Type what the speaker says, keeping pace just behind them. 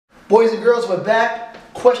Boys and girls, we're back.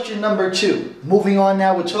 Question number 2. Moving on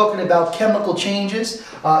now, we're talking about chemical changes,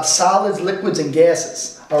 solids, liquids, and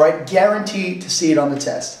gases. All right, guaranteed to see it on the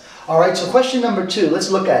test. All right, so question number 2, let's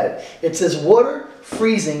look at it. It says water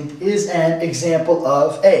freezing is an example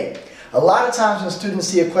of A. A lot of times when students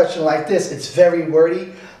see a question like this, it's very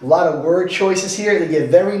wordy, a lot of word choices here, they get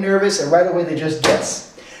very nervous and right away they just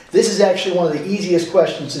guess. This is actually one of the easiest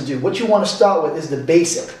questions to do. What you want to start with is the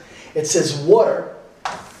basic. It says water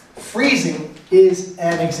freezing is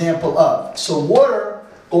an example of. So water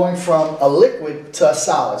going from a liquid to a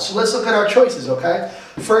solid. So let's look at our choices, okay?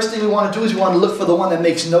 First thing we want to do is we want to look for the one that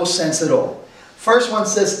makes no sense at all. First one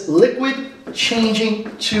says liquid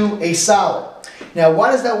changing to a solid. Now why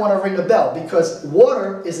does that want to ring a bell? Because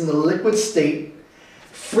water is in the liquid state.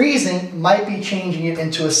 Freezing might be changing it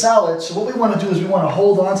into a solid. So what we want to do is we want to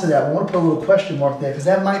hold on to that. We want to put a little question mark there because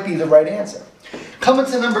that might be the right answer. Coming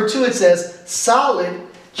to number 2, it says solid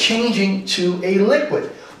changing to a liquid.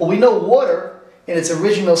 Well, we know water in its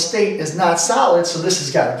original state is not solid, so this has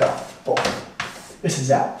got to go. Boom. This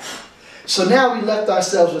is out. So now we left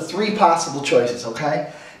ourselves with 3 possible choices,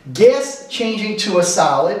 okay? Gas changing to a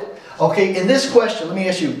solid. Okay, in this question, let me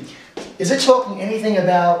ask you, is it talking anything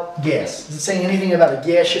about gas? Is it saying anything about a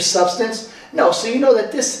gaseous substance? No, so you know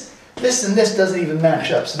that this and this doesn't even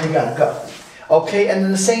match up, so they got to go. Okay, and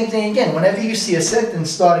then the same thing again, whenever you see a sentence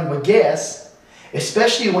starting with gas,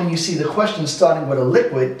 especially when you see the question starting with a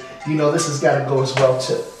liquid, you know this has got to go as well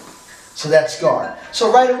too. So that's gone.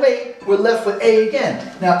 So right away, we're left with A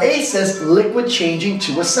again. Now A says liquid changing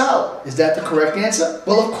to a solid. Is that the correct answer?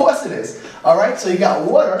 Well, of course it is. All right, so you got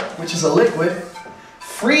water, which is a liquid.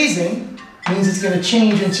 Freezing means it's going to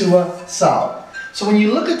change into a solid. So when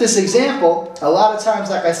you look at this example, a lot of times,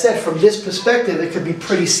 like I said, from this perspective, it could be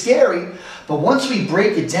pretty scary. But once we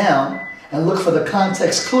break it down and look for the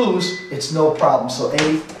context clues, it's no problem. So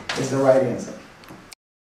A is the right answer.